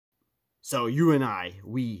So you and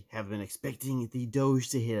we have been expecting the Doge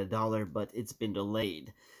to hit $1, but it's been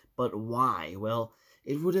delayed. But why? Well,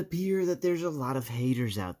 it would appear that there's a lot of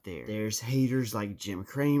haters out there. There's haters like Jim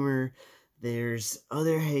Cramer. There's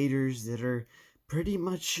other haters that are pretty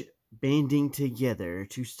much banding together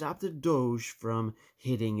to stop the Doge from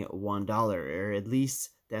hitting $1, or at least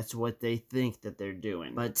that's what they think that they're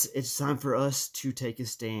doing. But it's time for us to take a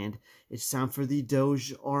stand. It's time for the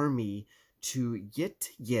DogeArmy to get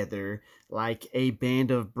together like a band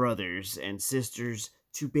of brothers and sisters,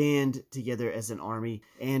 to band together as an army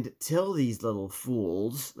and tell these little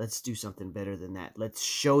fools, let's do something better than that. Let's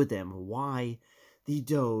show them why the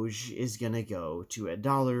Doge is going to go to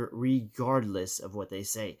 $1 regardless of what they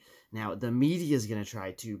say. Now, the media is going to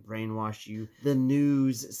try to brainwash you. The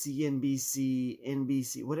news, CNBC,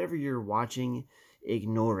 NBC, whatever you're watching,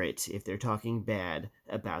 ignore it if they're talking bad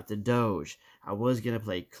about the Doge. I was going to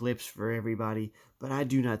play clips for everybody, but I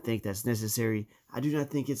do not think that's necessary. I do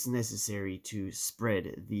not think it's necessary to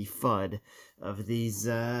spread the FUD of these,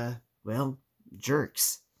 well,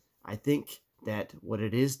 jerks. I think that what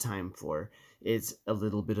it is time for is a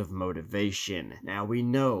little bit of motivation. Now, we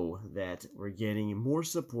know that we're getting more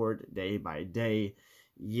support day by day.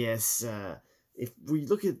 Yes, if we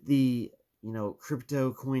look at the,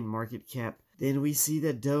 crypto coin market cap, then we see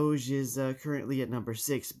that Doge is currently at number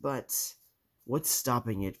 6, but what's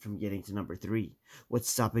stopping it from getting to number 3?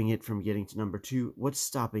 What's stopping it from getting to number 2? What's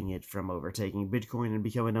stopping it from overtaking Bitcoin and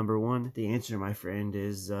becoming number 1? The answer, my friend,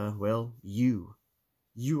 is, well, you.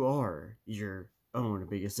 You are your own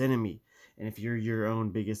biggest enemy. And if you're your own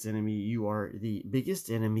biggest enemy, you are the biggest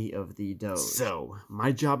enemy of the Doge. So,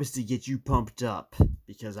 my job is to get you pumped up,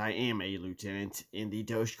 because I am a lieutenant in the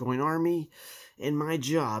Dogecoin army, and my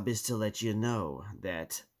job is to let you know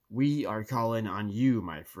that we are calling on you,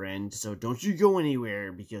 my friend. So don't you go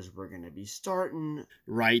anywhere, because we're going to be starting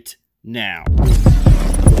right now.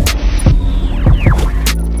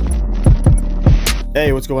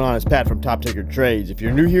 Hey, what's going on? It's Pat from Top Ticker Trades. If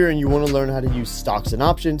you're new here and you want to learn how to use stocks and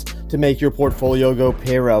options to make your portfolio go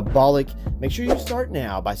parabolic, make sure you start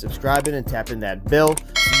now by subscribing and tapping that bell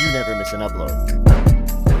so you never miss an upload.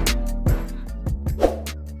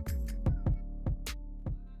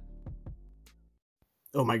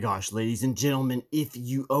 Oh my gosh, ladies and gentlemen, if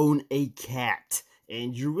you own a cat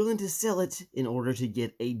and you're willing to sell it in order to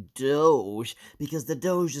get a Doge, because the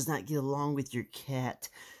Doge does not get along with your cat,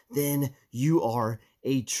 then you are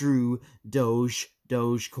a true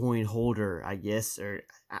Dogecoin holder, I guess, or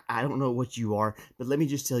I don't know what you are, but let me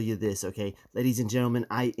just tell you this, okay? Ladies and gentlemen,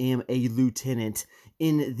 I am a lieutenant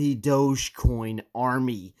in the Dogecoin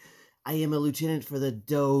army. I am a lieutenant for the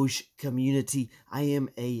Doge community. I am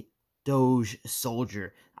a Doge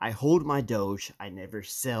soldier. I hold my Doge. I never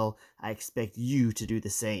sell. I expect you to do the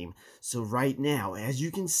same. So right now, as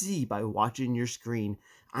you can see by watching your screen,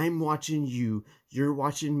 I'm watching you, you're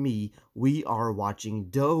watching me, we are watching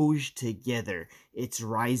Doge together. It's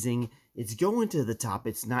rising, it's going to the top,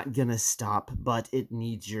 it's not gonna stop, but it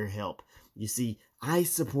needs your help. You see, I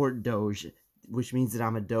support Doge, which means that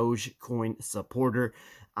I'm a Dogecoin supporter.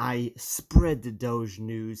 I spread the Doge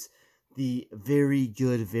news, the very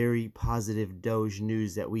good, very positive Doge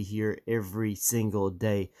news that we hear every single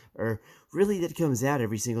day, or really that comes out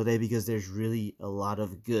every single day, because there's really a lot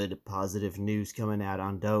of good, positive news coming out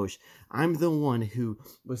on Doge. I'm the one who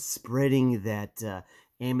was spreading that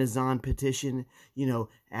Amazon petition,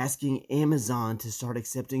 asking Amazon to start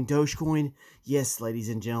accepting Dogecoin. Yes, ladies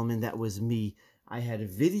and gentlemen, that was me. I had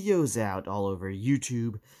videos out all over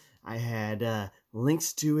YouTube. I had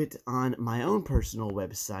links to it on my own personal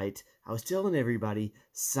website. I was telling everybody,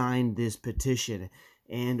 sign this petition.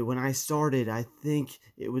 And when I started, I think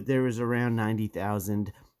there was around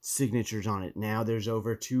 90,000 signatures on it. Now there's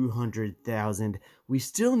over 200,000. We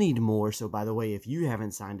still need more. So by the way, if you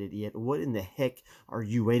haven't signed it yet, what in the heck are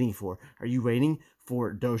you waiting for? Are you waiting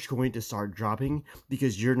for Dogecoin to start dropping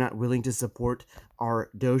because you're not willing to support our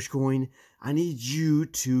Dogecoin? I need you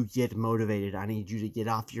to get motivated. I need you to get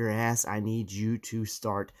off your ass. I need you to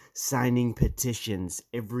start signing petitions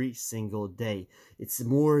every single day. It's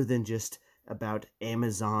more than just about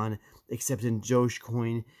Amazon accepting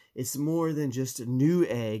Dogecoin. It's more than just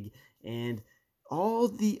Newegg and all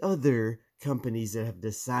the other companies that have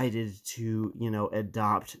decided to,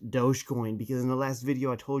 adopt Dogecoin, because in the last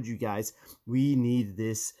video I told you guys we need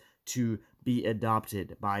this to be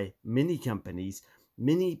adopted by many companies,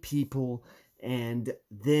 many people, and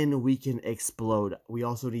then we can explode. We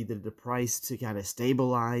also need the price to kind of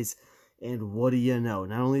stabilize, and what do you know?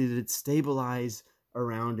 Not only did it stabilize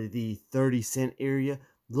around the 30-cent area,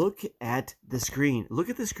 look at the screen. Look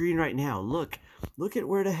at the screen right now. Look at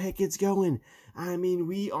where the heck it's going. I mean,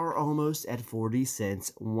 we are almost at 40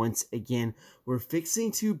 cents once again. We're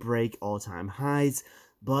fixing to break all-time highs,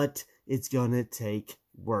 but it's gonna take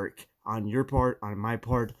work on your part, on my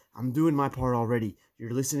part. I'm doing my part already.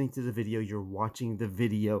 You're listening to the video, you're watching the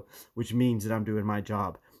video, which means that I'm doing my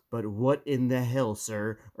job. But what in the hell,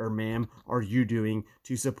 sir or ma'am, are you doing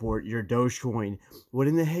to support your Dogecoin? What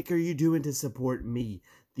in the heck are you doing to support me,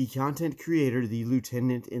 the content creator, the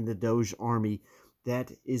lieutenant in the Doge army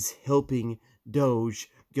that is helping Doge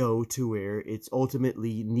go to where it's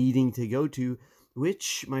ultimately needing to go to,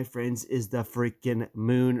 which, my friends, is the freaking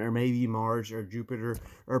moon, or maybe Mars, or Jupiter,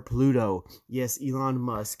 or Pluto. Yes, Elon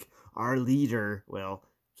Musk, our leader. Well,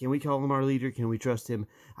 can we call him our leader? Can we trust him?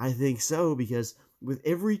 I think so, because with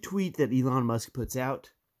every tweet that Elon Musk puts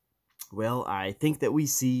out, well, I think that we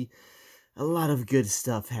see a lot of good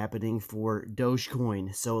stuff happening for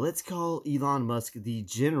Dogecoin. So let's call Elon Musk the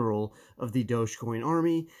general of the Dogecoin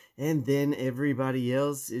army, and then everybody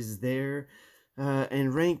else is there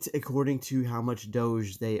and ranked according to how much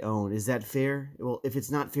Doge they own. Is that fair? Well, if it's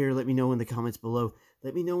not fair, let me know in the comments below.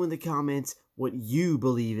 Let me know in the comments what you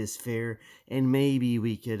believe is fair, and maybe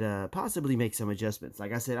we could possibly make some adjustments.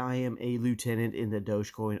 Like I said, I am a lieutenant in the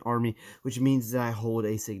Dogecoin army, which means that I hold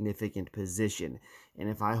a significant position. And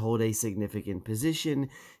if I hold a significant position,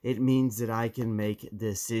 it means that I can make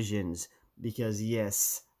decisions. Because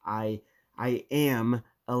yes, I am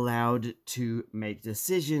allowed to make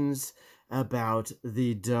decisions about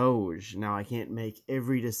the Doge. Now, I can't make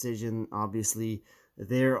every decision, obviously.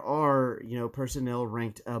 There are, personnel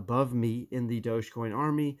ranked above me in the Dogecoin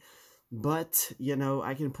army, but,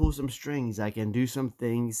 I can pull some strings. I can do some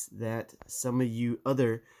things that some of you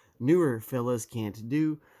other newer fellas can't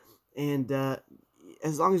do, and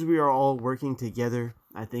as long as we are all working together,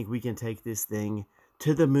 I think we can take this thing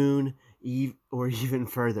to the moon or even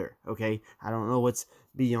further, okay? I don't know what's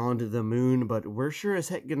beyond the moon, but we're sure as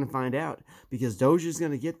heck going to find out, because Doge is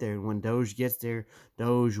going to get there, and when Doge gets there,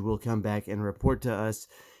 Doge will come back and report to us,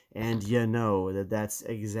 and that's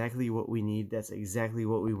exactly what we need. That's exactly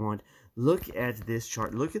what we want. Look at this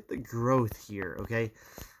chart. Look at the growth here, okay?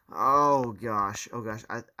 Oh, gosh.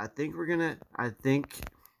 I think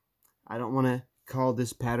I don't want to call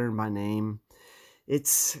this pattern by name.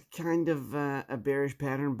 It's kind of a bearish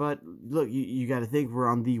pattern, but look, you got to think we're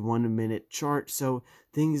on the 1 minute chart, so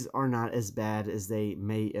things are not as bad as they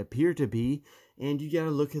may appear to be, and you got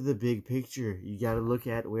to look at the big picture. You got to look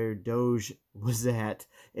at where Doge was at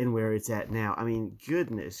and where it's at now. I mean,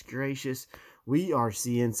 goodness gracious, we are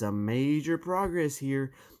seeing some major progress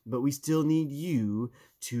here, but we still need you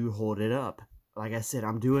to hold it up. Like I said,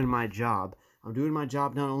 I'm doing my job. I'm doing my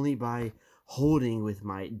job not only by holding with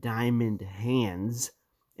my diamond hands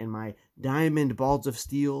and my diamond balls of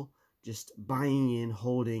steel, just buying in,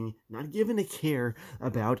 holding, not giving a care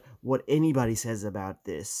about what anybody says about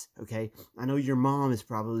this, okay? I know your mom is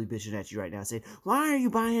probably bitching at you right now saying, why are you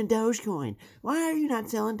buying Dogecoin? Why are you not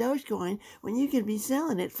selling Dogecoin when you can be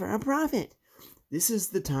selling it for a profit? This is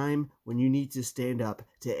the time when you need to stand up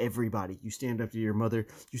to everybody. You stand up to your mother,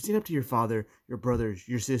 you stand up to your father, your brothers,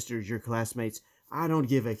 your sisters, your classmates. I don't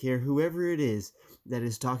give a care, whoever it is that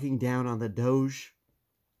is talking down on the Doge,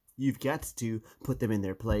 you've got to put them in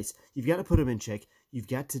their place. You've got to put them in check. You've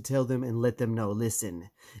got to tell them and let them know, listen,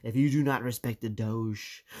 if you do not respect the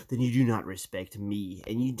Doge, then you do not respect me,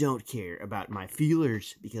 and you don't care about my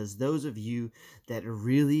feelers, because those of you that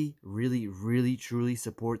really, really, really, truly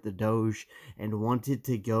support the Doge and want it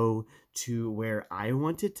to go to where I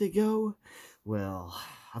want it to go, well,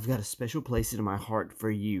 I've got a special place in my heart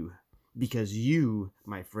for you. Because you,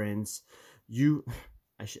 my friends,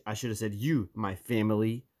 I should have said you, my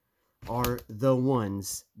family, are the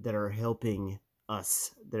ones that are helping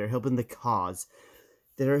us, that are helping the cause,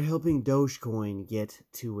 that are helping Dogecoin get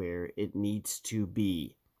to where it needs to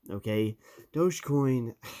be, okay?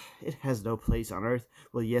 Dogecoin, it has no place on Earth.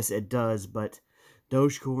 Well, yes, it does, but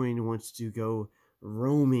Dogecoin wants to go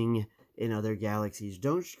roaming in other galaxies.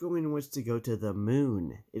 Dogecoin wants to go to the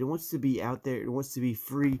moon. It wants to be out there. It wants to be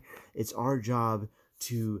free. It's our job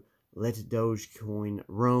to let Dogecoin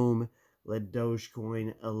roam, let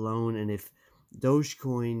Dogecoin alone. And if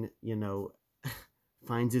Dogecoin,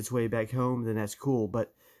 finds its way back home, then that's cool.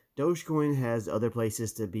 But Dogecoin has other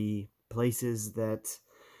places to be, places that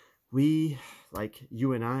we, like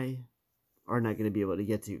you and I, are not going to be able to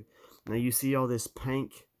get to. Now you see all this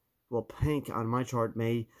pink. Well, pink on my chart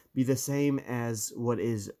may be the same as what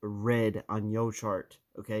is red on your chart,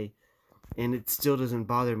 okay? And it still doesn't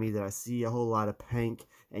bother me that I see a whole lot of pink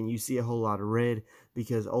and you see a whole lot of red,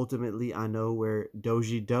 because ultimately I know where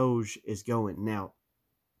Doge is going. Now,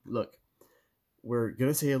 look, we're going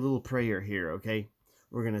to say a little prayer here, okay?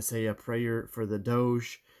 We're going to say a prayer for the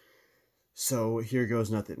Doge. So here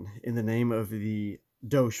goes nothing. In the name of the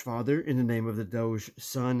Doge Father, in the name of the Doge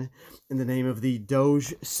Son, in the name of the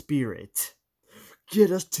Doge Spirit,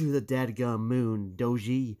 get us to the dadgum moon,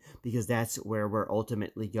 Doge, because that's where we're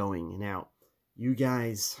ultimately going. Now, you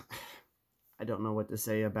guys, I don't know what to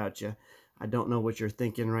say about you. I don't know what you're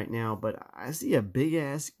thinking right now, but I see a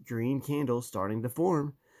big-ass green candle starting to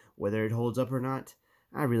form. Whether it holds up or not,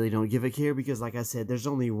 I really don't give a care, because like I said, there's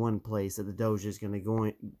only one place that the Doge is gonna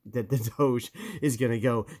go.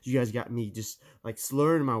 You guys got me just like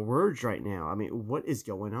slurring my words right now. I mean, what is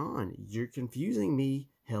going on? You're confusing me.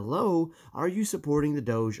 Hello, are you supporting the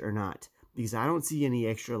Doge or not? Because I don't see any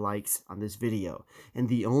extra likes on this video, and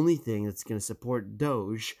the only thing that's gonna support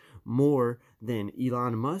Doge more than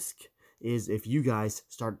Elon Musk is if you guys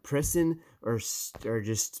start pressing or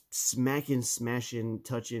just smacking, smashing,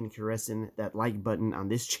 touching, caressing that like button on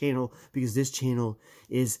this channel, because this channel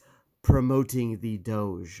is promoting the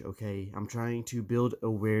Doge, okay? I'm trying to build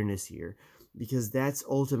awareness here, because that's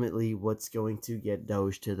ultimately what's going to get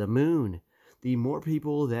Doge to the moon. The more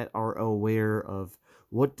people that are aware of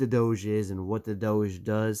what the Doge is and what the Doge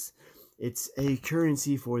does, it's a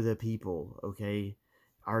currency for the people, okay?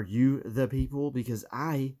 Are you the people? Because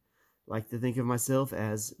I like to think of myself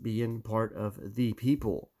as being part of the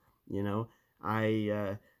people. You know,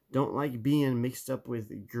 I don't like being mixed up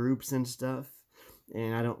with groups and stuff,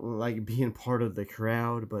 and I don't like being part of the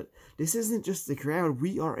crowd, but this isn't just the crowd.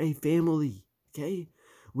 We are a family, okay?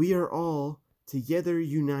 We are all together,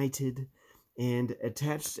 united, and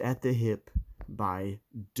attached at the hip by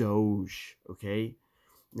Doge, okay?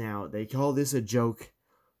 Now, they call this a joke.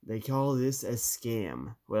 They call this a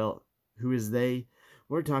scam. Well, who is they?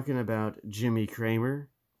 We're talking about Jimmy Cramer.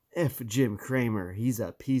 F Jim Cramer. He's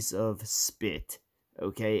a piece of spit.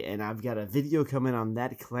 Okay, and I've got a video coming on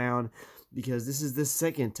that clown, because this is the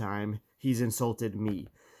second time he's insulted me,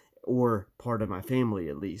 or part of my family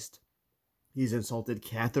at least. He's insulted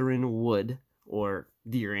Catherine Wood, or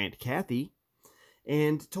dear Aunt Kathy,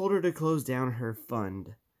 and told her to close down her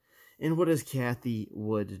fund. And what does Kathy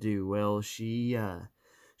Wood do? Well, she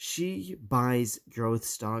buys growth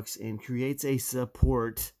stocks and creates a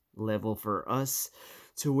support level for us,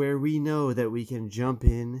 to where we know that we can jump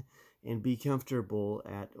in and be comfortable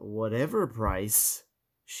at whatever price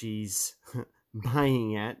she's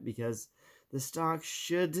buying at, because the stock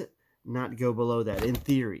should not go below that, in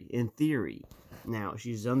theory. Now,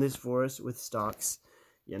 she's done this for us with stocks.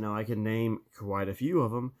 You know, I can name quite a few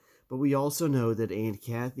of them, but we also know that Aunt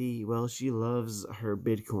Kathy, well, she loves her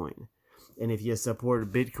Bitcoin. And if you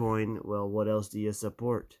support Bitcoin, well, what else do you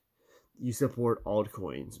support? You support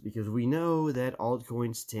altcoins, because we know that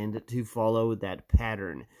altcoins tend to follow that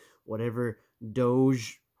pattern. Whatever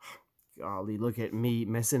Doge, golly, look at me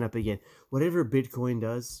messing up again. Whatever Bitcoin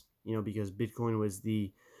does, you know, because Bitcoin was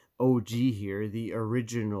the OG here, the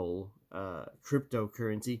original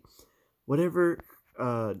cryptocurrency. Whatever,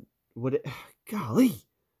 golly,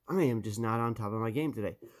 I am just not on top of my game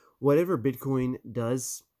today. Whatever Bitcoin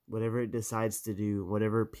does, whatever it decides to do,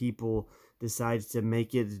 whatever people decides to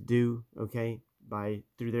make it do, okay,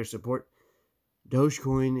 through their support,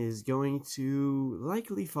 Dogecoin is going to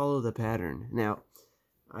likely follow the pattern. Now,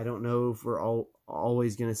 I don't know if we're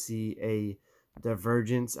always going to see a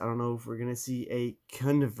divergence. I don't know if we're going to see a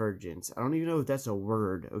convergence. I don't even know if that's a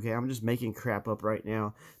word, okay? I'm just making crap up right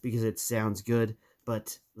now because it sounds good,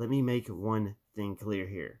 but let me make one thing clear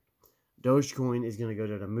here. Dogecoin is going to go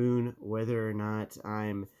to the moon, whether or not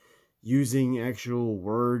I'm using actual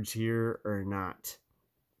words here or not.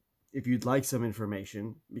 If you'd like some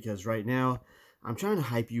information, because right now I'm trying to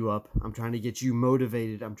hype you up, I'm trying to get you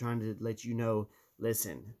motivated, I'm trying to let you know,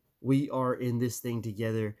 listen, we are in this thing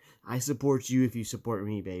together. I support you if you support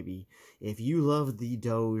me, baby. If you love the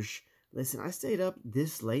Doge, listen, I stayed up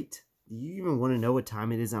this late. Do you even want to know what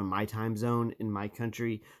time it is on my time zone in my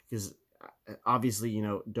country? Because obviously, you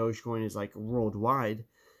know, Dogecoin is like worldwide,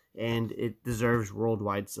 and it deserves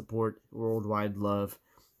worldwide support, worldwide love.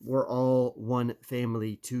 We're all one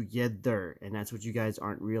family together, and that's what you guys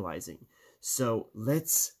aren't realizing. So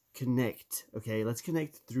let's connect, okay? Let's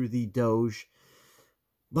connect through the Doge,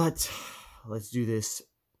 but let's do this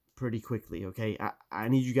pretty quickly, okay? I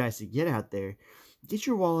need you guys to get out there, get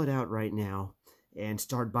your wallet out right now, and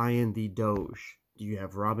start buying the Doge. Do you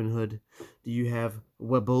have Robinhood? Do you have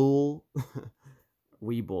Webull?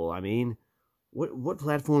 Webull, I mean. What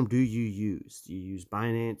platform do you use? Do you use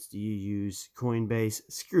Binance? Do you use Coinbase?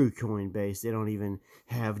 Screw Coinbase. They don't even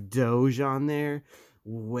have Doge on there.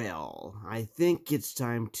 Well, I think it's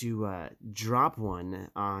time to drop one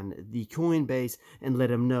on the Coinbase and let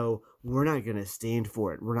them know we're not going to stand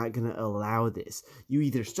for it. We're not going to allow this. You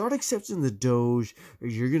either start accepting the Doge or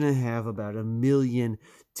you're going to have about 1,000,000,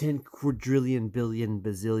 10 quadrillion, billion,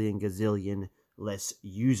 bazillion, gazillion less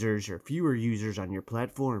users or fewer users on your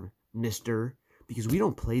platform, mister. Because we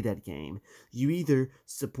don't play that game. You either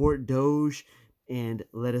support Doge and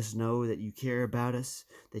let us know that you care about us,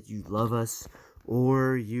 that you love us,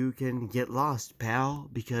 or you can get lost, pal,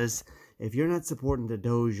 because if you're not supporting the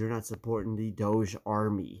Doge, you're not supporting the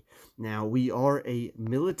DogeArmy. Now, we are a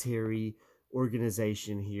military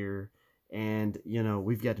organization here, and,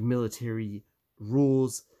 we've got military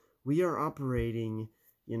rules. We are operating,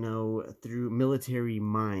 through military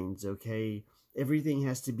minds, okay? Everything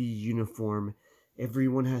has to be uniform.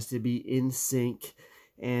 Everyone has to be in sync.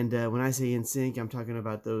 And when I say in sync, I'm talking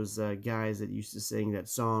about those guys that used to sing that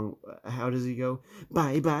song. How does he go?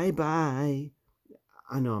 Bye, bye, bye.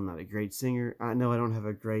 I know I'm not a great singer. I know I don't have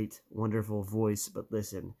a great, wonderful voice. But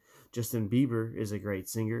listen, Justin Bieber is a great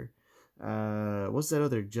singer. What's that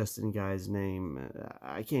other Justin guy's name?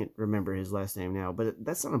 I can't remember his last name now. But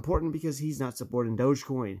that's not important because he's not supporting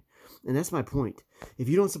Dogecoin. And that's my point. If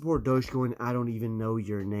you don't support Dogecoin, I don't even know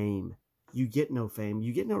your name. You get no fame,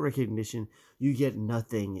 you get no recognition, you get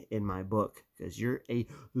nothing in my book because you're a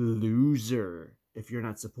loser if you're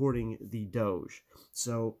not supporting the Doge.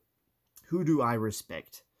 So, who do I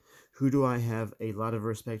respect? Who do I have a lot of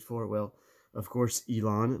respect for? Well, of course,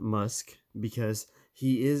 Elon Musk, because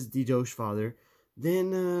he is the Doge father.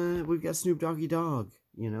 Then we've got Snoop Dogg,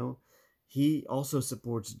 He also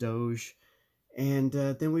supports Doge. And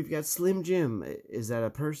then we've got Slim Jim. Is that a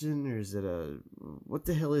person or is it what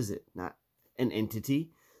the hell is it? Not an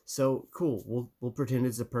entity. So cool. We'll pretend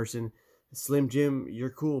it's a person. Slim Jim, you're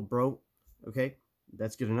cool, bro. Okay,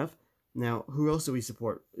 that's good enough. Now, who else do we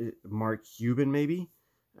support? Mark Cuban, maybe?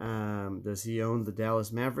 Does he own the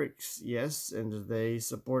Dallas Mavericks? Yes. And do they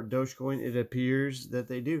support Dogecoin? It appears that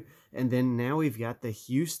they do. And then now we've got the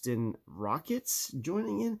Houston Rockets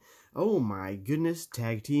joining in. Oh my goodness,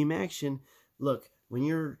 tag team action. Look, when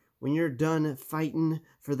you're done fighting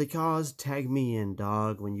for the cause, tag me in,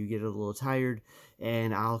 dog, when you get a little tired,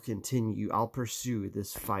 and I'll continue. I'll pursue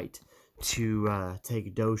this fight to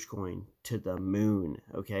take Dogecoin to the moon,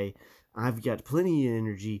 okay? I've got plenty of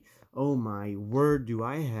energy. Oh my word, do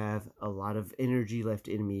I have a lot of energy left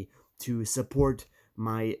in me to support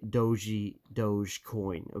my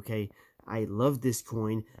Dogecoin, okay? I love this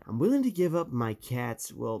coin. I'm willing to give up my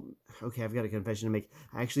cats. Well, okay, I've got a confession to make.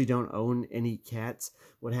 I actually don't own any cats.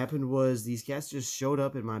 What happened was these cats just showed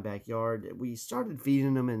up in my backyard. We started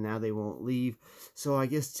feeding them and now they won't leave. So I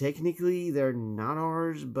guess technically they're not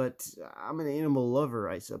ours, but I'm an animal lover.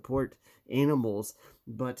 I support animals.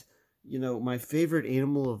 But, my favorite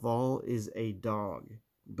animal of all is a dog.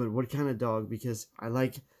 But what kind of dog? Because I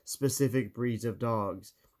like specific breeds of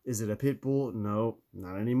dogs. Is it a pit bull? No,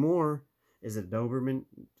 not anymore. Is it a Doberman?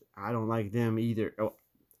 I don't like them either. Oh,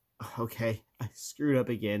 okay. I screwed up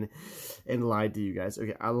again and lied to you guys.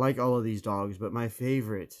 Okay, I like all of these dogs, but my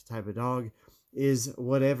favorite type of dog is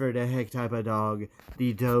whatever the heck type of dog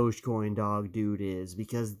the Dogecoin dog dude is,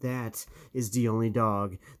 because that is the only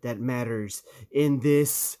dog that matters in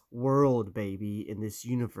this world, baby, in this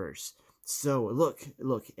universe. So, look,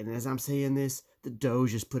 and as I'm saying this, the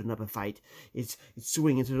Doge is putting up a fight. It's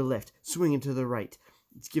swinging to the left, swinging to the right.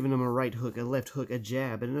 It's giving them a right hook, a left hook, a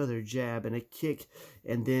jab, another jab, and a kick.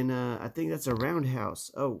 And then I think that's a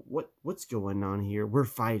roundhouse. Oh, what's going on here? We're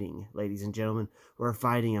fighting, ladies and gentlemen. We're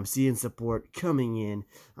fighting. I'm seeing support coming in.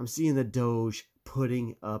 I'm seeing the Doge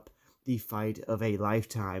putting up the fight of a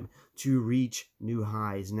lifetime to reach new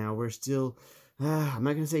highs. Now, we're still, I'm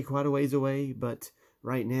not going to say quite a ways away, but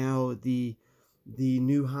right now, the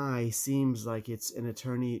new high seems like it's an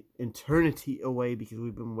eternity away because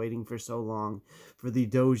we've been waiting for so long for the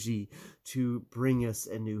Doge to bring us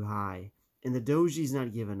a new high. And the Doge's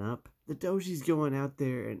not giving up. The Doge's going out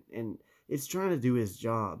there and it's trying to do its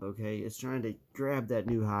job, okay? It's trying to grab that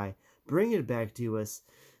new high, bring it back to us.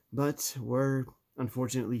 But we're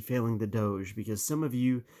unfortunately failing the Doge because some of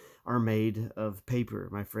you are made of paper,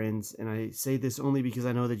 my friends, and I say this only because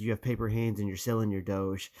I know that you have paper hands and you're selling your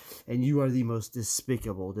Doge, and you are the most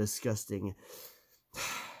despicable, disgusting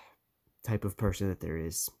type of person that there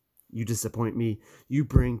is. You disappoint me. You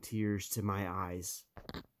bring tears to my eyes.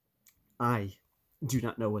 I do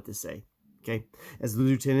not know what to say, okay? As the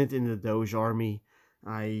lieutenant in the DogeArmy,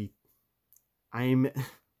 I'm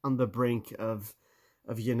on the brink of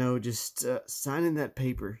just signing that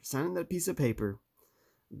piece of paper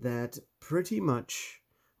that pretty much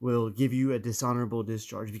will give you a dishonorable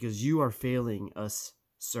discharge because you are failing us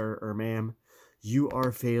sir or ma'am, you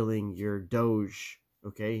are failing your Doge,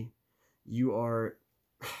 okay? You are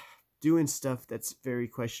doing stuff that's very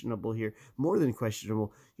questionable here. More than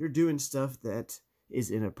questionable, you're doing stuff that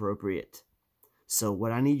is inappropriate. So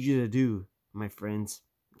what I need you to do, my friends,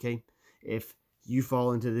 okay, if you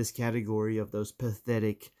fall into this category of those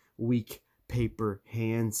pathetic, weak paper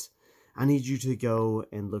hands, I need you to go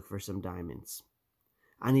and look for some diamonds.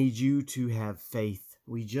 I need you to have faith.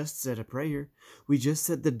 We just said a prayer. We just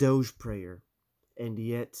said the Doge prayer. And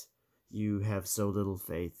yet, you have so little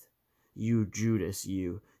faith. You Judas,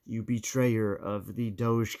 you betrayer of the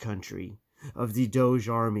Doge country, of the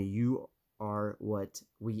DogeArmy. You are what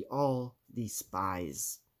we all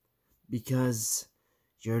despise. Because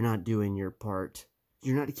you're not doing your part.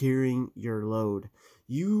 You're not carrying your load.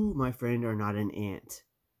 You, my friend, are not an ant.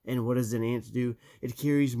 And what does an ant do? It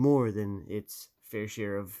carries more than its fair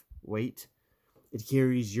share of weight. It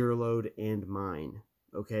carries your load and mine.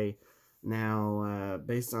 Okay? Now,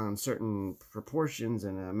 based on certain proportions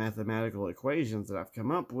and mathematical equations that I've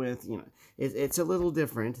come up with, it's a little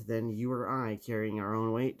different than you or I carrying our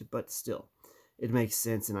own weight, but still, it makes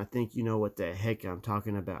sense, and I think you know what the heck I'm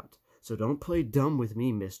talking about. So don't play dumb with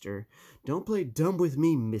me, mister. Don't play dumb with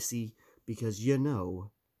me, missy, because you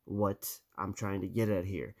know what I'm trying to get at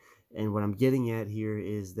here. And what I'm getting at here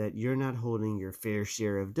is that you're not holding your fair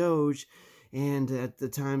share of Doge, and at the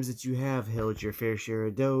times that you have held your fair share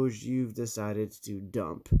of Doge, you've decided to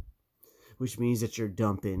dump. Which means that you're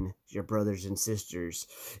dumping your brothers and sisters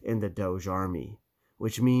in the DogeArmy.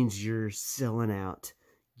 Which means you're selling out,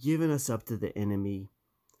 giving us up to the enemy.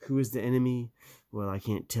 Who is the enemy? Well, I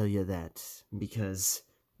can't tell you that, because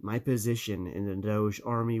my position in the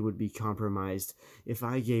DogeArmy would be compromised if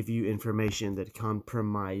I gave you information that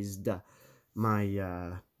compromised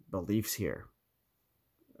my beliefs here.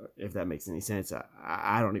 If that makes any sense.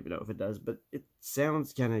 I don't even know if it does, but it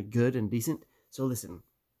sounds kind of good and decent. So listen,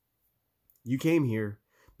 you came here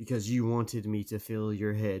because you wanted me to fill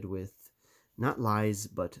your head with not lies,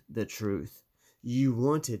 but the truth. You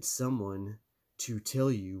wanted someone to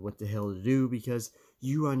tell you what the hell to do because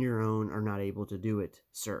you on your own are not able to do it,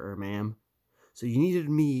 sir or ma'am. So you needed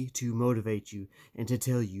me to motivate you and to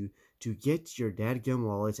tell you to get your dadgum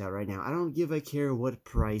wallets out right now. I don't give a care what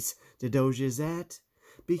price the Doge is at,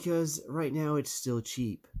 because right now it's still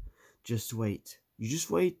cheap. Just wait. You just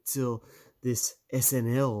wait till this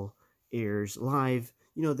SNL airs live.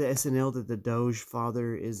 You know, the SNL that the Doge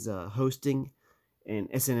father is hosting. And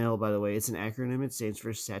SNL, by the way, it's an acronym. It stands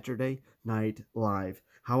for Saturday Night Live.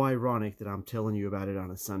 How ironic that I'm telling you about it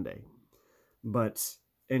on a Sunday. But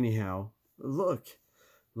anyhow, look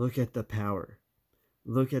at the power.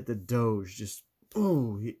 Look at the Doge. Just,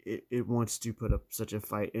 it wants to put up such a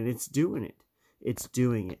fight, and it's doing it. It's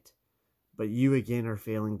doing it. But you again are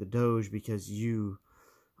failing the Doge because you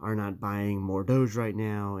are not buying more Doge right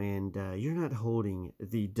now, and you're not holding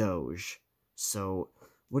the Doge. So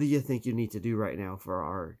what do you think you need to do right now for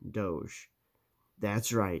our Doge?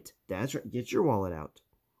 That's right. That's right. Get your wallet out.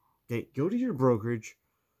 Okay, go to your brokerage.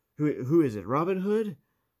 Who is it? Robinhood?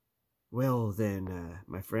 Well then,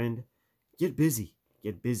 my friend, get busy.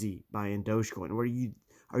 Get busy buying Dogecoin.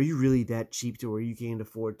 Are you really that cheap to where you can't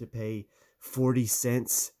afford to pay 40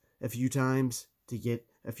 cents a few times to get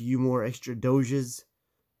a few more extra Doges?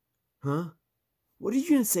 Huh? What are you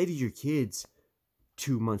going to say to your kids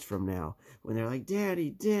 2 months from now when they're like,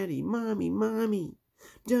 Daddy, Mommy,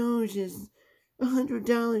 Doge is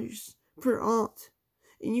 $100 per alt,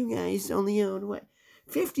 and you guys only own, what,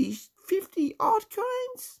 50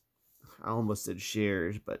 altcoins? I almost said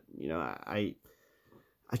shares, but, I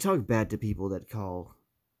talk bad to people that call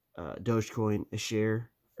Dogecoin a share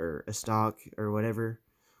or a stock or whatever,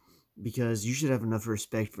 because you should have enough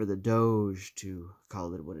respect for the Doge to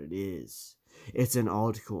call it what it is. It's an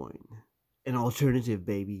altcoin, an alternative,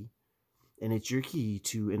 baby, and it's your key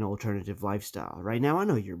to an alternative lifestyle. Right now, I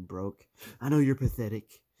know you're broke. I know you're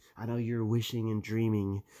pathetic. I know you're wishing and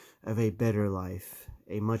dreaming of a better life,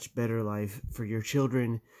 a much better life for your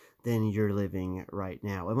children than you're living right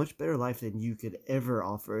now. A much better life than you could ever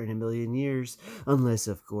offer in a million years, unless,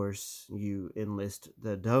 of course, you enlist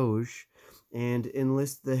the Doge and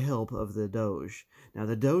enlist the help of the Doge. Now,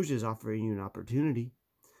 the Doge is offering you an opportunity.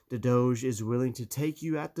 The Doge is willing to take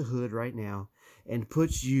you out the hood right now and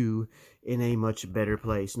put you in a much better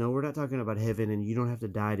place. No, we're not talking about heaven, and you don't have to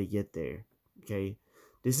die to get there, okay?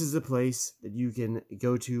 This is a place that you can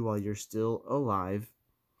go to while you're still alive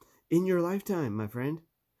in your lifetime, my friend.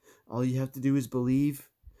 All you have to do is believe.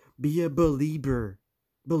 Be a believer.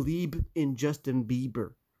 Believe in Justin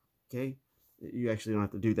Bieber, okay? You actually don't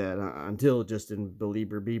have to do that until Justin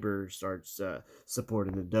Bieber starts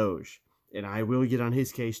supporting the Doge. And I will get on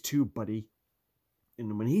his case too, buddy.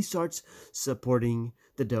 And when he starts supporting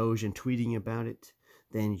the Doge and tweeting about it,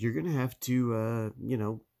 then you're going to have to,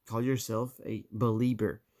 call yourself a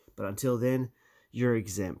believer. But until then, you're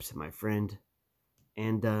exempt, my friend.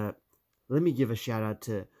 And let me give a shout out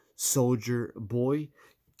to Soldier Boy.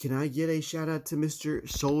 Can I get a shout out to Mr.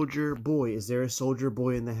 Soldier Boy? Is there a Soldier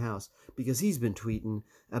Boy in the house? Because he's been tweeting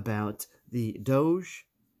about the Doge.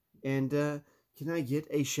 And can I get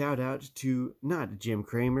a shout out to not Jim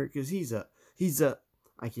Cramer? Because he's a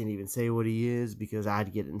I can't even say what he is because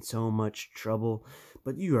I'd get in so much trouble.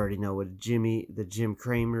 But you already know what the Jim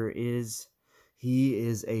Cramer is. He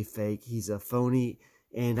is a fake. He's a phony.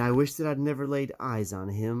 And I wish that I'd never laid eyes on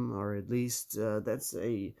him, or at least that's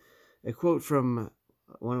a quote from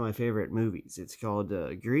one of my favorite movies. It's called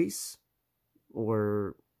Grease,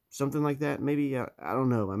 or something like that. Maybe, I don't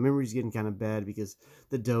know. My memory's getting kind of bad because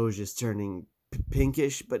the Doge is turning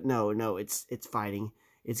pinkish, but no, it's fighting.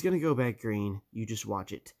 It's going to go back green. You just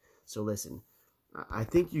watch it. So listen, I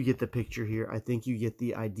think you get the picture here. I think you get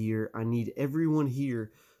the idea. I need everyone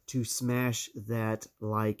here to smash that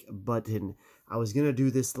like button. I was going to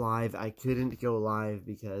do this live. I couldn't go live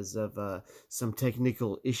because of some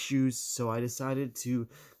technical issues. So I decided to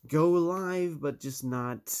go live, but just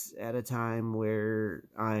not at a time where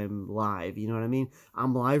I'm live. You know what I mean?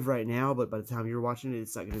 I'm live right now, but by the time you're watching it,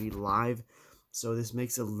 it's not going to be live. So this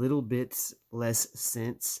makes a little bit less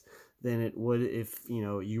sense than it would if,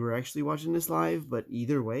 you were actually watching this live. But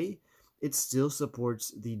either way, it still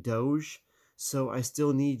supports the Doge. So I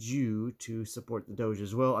still need you to support the Doge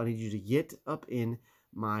as well. I need you to get up in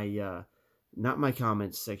my, not my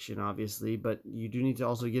comments section, obviously, but you do need to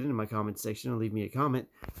also get into my comments section and leave me a comment.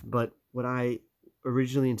 But what I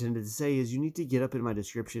originally intended to say is you need to get up in my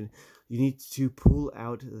description. You need to pull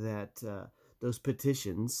out that those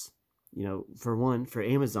petitions, for one, for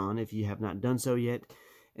Amazon, if you have not done so yet,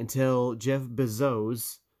 and tell Jeff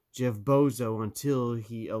Bozo, until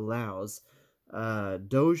he allows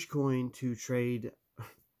Dogecoin to trade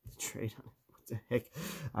on. What the heck?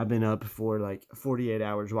 I've been up for like 48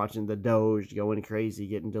 hours watching the Doge, going crazy,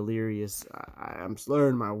 getting delirious. I'm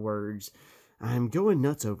slurring my words. I'm going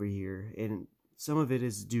nuts over here, and some of it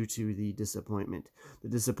is due to the disappointment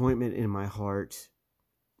in my heart,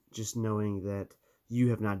 just knowing that you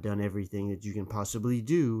have not done everything that you can possibly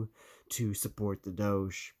do to support the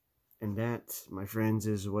Doge. And that, my friends,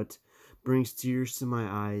 is what brings tears to my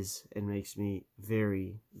eyes and makes me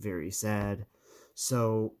very, very sad.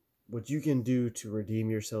 So what you can do to redeem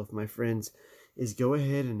yourself, my friends, is go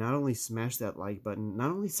ahead and not only smash that like button,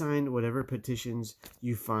 not only sign whatever petitions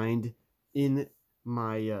you find in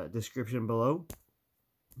my description below,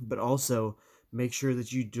 but also make sure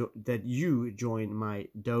that you join my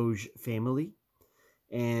Doge family.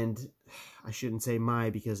 And I shouldn't say my,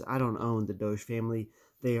 because I don't own the Doge family.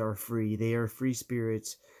 They are free. They are free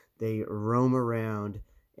spirits. They roam around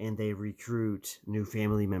and they recruit new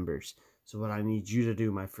family members. So what I need you to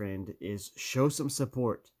do, my friend, is show some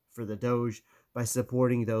support for the Doge by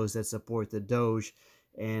supporting those that support the Doge.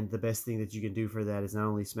 And the best thing that you can do for that is not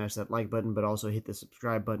only smash that like button, but also hit the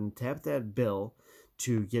subscribe button, tap that bell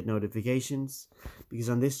to get notifications. Because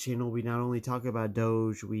on this channel, we not only talk about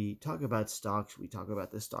Doge, we talk about stocks, we talk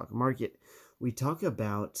about the stock market, we talk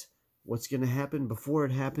about what's going to happen before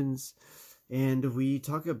it happens, and we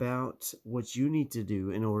talk about what you need to do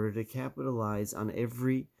in order to capitalize on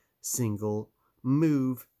every single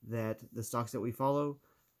move that the stocks that we follow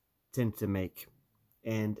tend to make.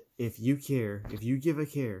 And if you give a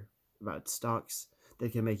care about stocks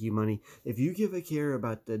that can make you money, if you give a care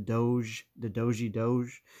about the Doge,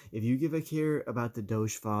 if you give a care about the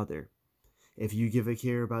Doge father, if you give a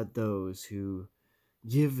care about those who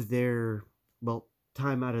give their,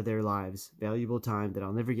 time out of their lives, valuable time that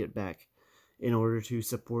I'll never get back, in order to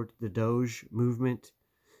support the Doge movement,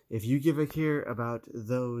 if you give a care about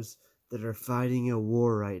those that are fighting a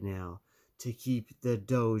war right now to keep the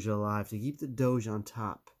Doge alive, to keep the Doge on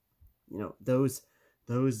top, those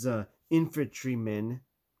infantrymen,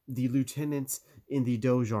 the lieutenants in the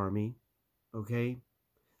DogeArmy, okay,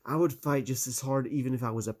 I would fight just as hard even if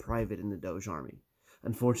I was a private in the DogeArmy.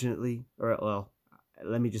 Unfortunately,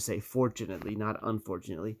 let me just say fortunately, not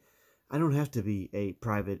unfortunately, I don't have to be a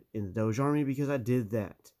private in the DogeArmy because I did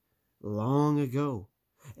that long ago.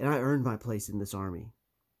 And I earned my place in this army.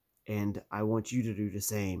 And I want you to do the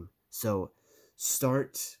same. So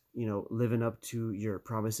start, living up to your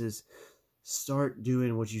promises. Start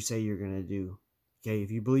doing what you say you're going to do. Okay,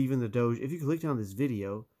 if you believe in the Doge, if you clicked on this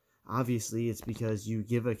video, obviously it's because you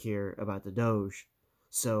give a care about the Doge.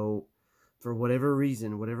 So for whatever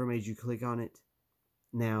reason, whatever made you click on it,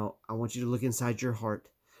 now I want you to look inside your heart.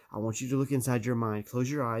 I want you to look inside your mind,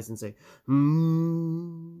 close your eyes, and say,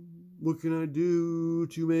 what can I do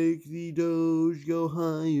to make the Doge go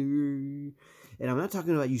higher? And I'm not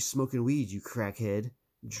talking about you smoking weed, you crackhead,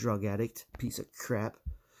 drug addict, piece of crap.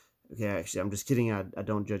 Okay, actually, I'm just kidding. I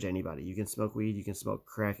don't judge anybody. You can smoke weed, you can smoke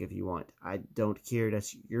crack if you want. I don't care.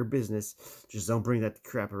 That's your business. Just don't bring that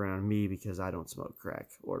crap around me because I don't smoke crack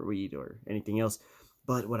or weed or anything else.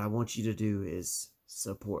 But what I want you to do is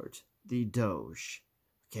support the Doge.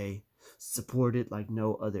 Okay? Support it like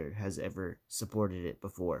no other has ever supported it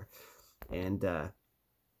before. And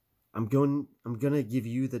I'm gonna give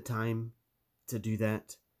you the time to do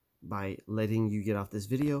that by letting you get off this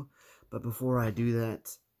video. But before I do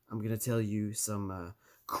that, I'm going to tell you some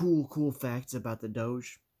cool facts about the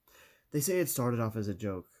Doge. They say it started off as a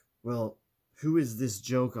joke. Well, who is this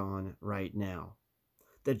joke on right now?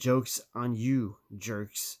 The joke's on you,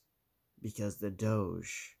 jerks, because the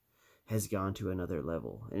Doge has gone to another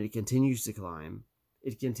level, and it continues to climb.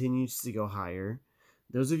 It continues to go higher.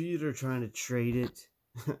 Those of you that are trying to trade it,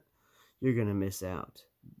 you're going to miss out.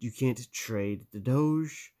 You can't trade the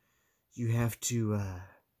Doge. You have to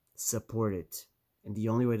support it. And the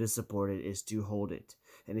only way to support it is to hold it.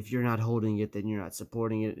 And if you're not holding it, then you're not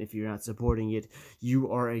supporting it. And if you're not supporting it,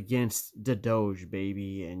 you are against the Doge,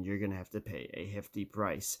 baby. And you're going to have to pay a hefty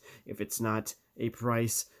price. If it's not a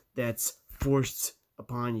price that's forced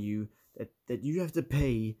upon you, that you have to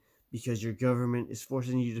pay because your government is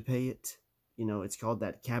forcing you to pay it. You know, it's called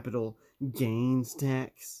that capital gains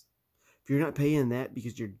tax. If you're not paying that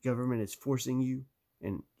because your government is forcing you,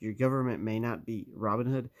 and your government may not be Robin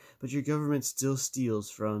Hood, but your government still steals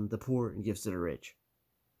from the poor and gives to the rich.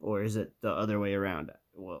 Or is it the other way around?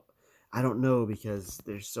 Well, I don't know because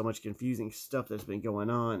there's so much confusing stuff that's been going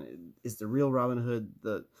on. Is the real Robin Hood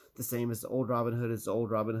the same as the old Robin Hood? Is the old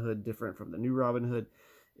Robin Hood different from the new Robin Hood?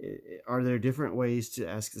 Are there different ways to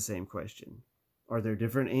ask the same question? Are there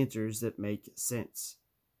different answers that make sense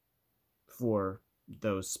for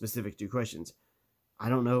those specific two questions? I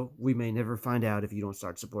don't know. We may never find out if you don't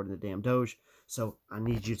start supporting the damn Doge. So I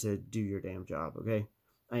need you to do your damn job, okay?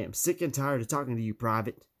 I am sick and tired of talking to you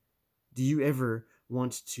private. Do you ever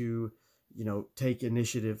want to, take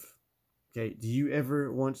initiative? Okay? Do you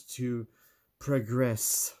ever want to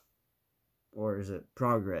progress? Or is it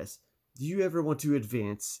progress? Do you ever want to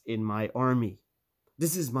advance in my army?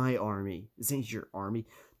 This is my army. This ain't your army.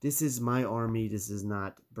 This is my army. This is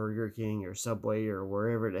not Burger King or Subway or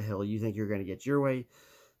wherever the hell you think you're going to get your way.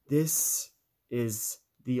 This is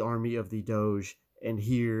the army of the Doge, and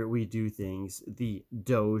here we do things the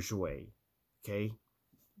Doge way. Okay?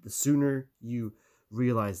 The sooner you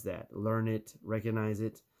realize that, learn it, recognize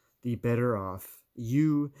it, the better off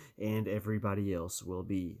you and everybody else will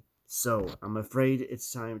be. So, I'm afraid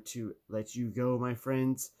it's time to let you go, my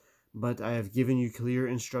friends. But I have given you clear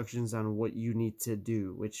instructions on what you need to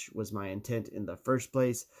do, which was my intent in the first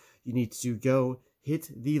place. You need to go hit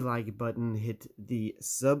the like button, hit the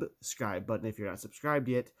subscribe button if you're not subscribed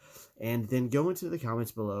yet, and then go into the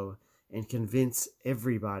comments below and convince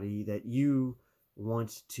everybody that you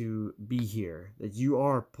want to be here, that you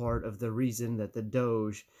are part of the reason that the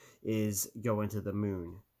Doge is going to the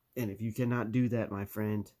moon. And if you cannot do that, my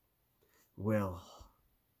friend, well,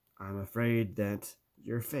 I'm afraid that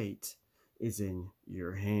your fate is in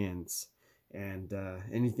your hands, and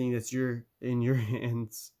anything that's in your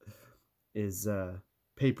hands is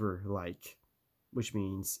paper-like, which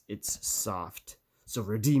means it's soft. So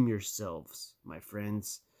redeem yourselves, my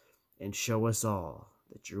friends, and show us all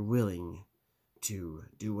that you're willing to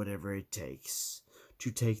do whatever it takes to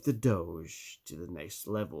take the Doge to the next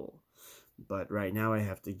level. But right now I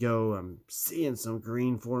have to go. I'm seeing some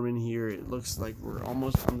green forming here. It looks like we're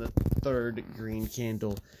almost on the third green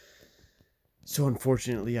candle. So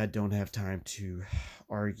unfortunately, I don't have time to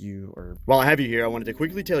argue or... While I have you here, I wanted to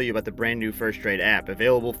quickly tell you about the brand new First Trade app,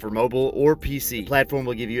 available for mobile or PC. The platform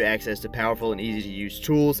will give you access to powerful and easy to use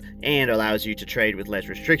tools and allows you to trade with less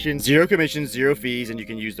restrictions, zero commissions, zero fees, and you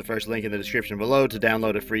can use the first link in the description below to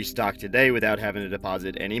download a free stock today without having to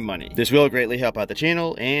deposit any money. This will greatly help out the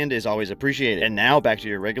channel and is always appreciated. And now back to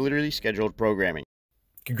your regularly scheduled programming.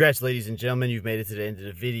 Congrats, ladies and gentlemen, you've made it to the end of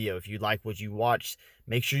the video. If you like what you watched,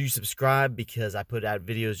 make sure you subscribe because I put out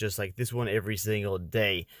videos just like this one every single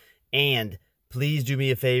day. And please do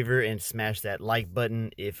me a favor and smash that like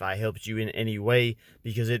button if I helped you in any way,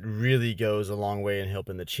 because it really goes a long way in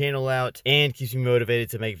helping the channel out and keeps me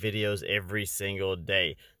motivated to make videos every single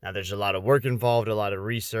day. Now, there's a lot of work involved, a lot of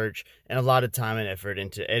research, and a lot of time and effort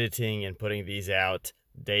into editing and putting these out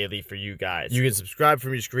daily for you guys. You can subscribe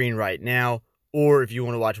from your screen right now, Or if you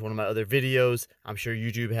want to watch one of my other videos, I'm sure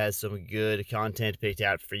YouTube has some good content picked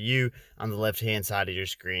out for you on the left-hand side of your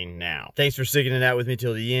screen now. Thanks for sticking it out with me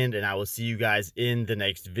till the end, and I will see you guys in the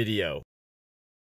next video.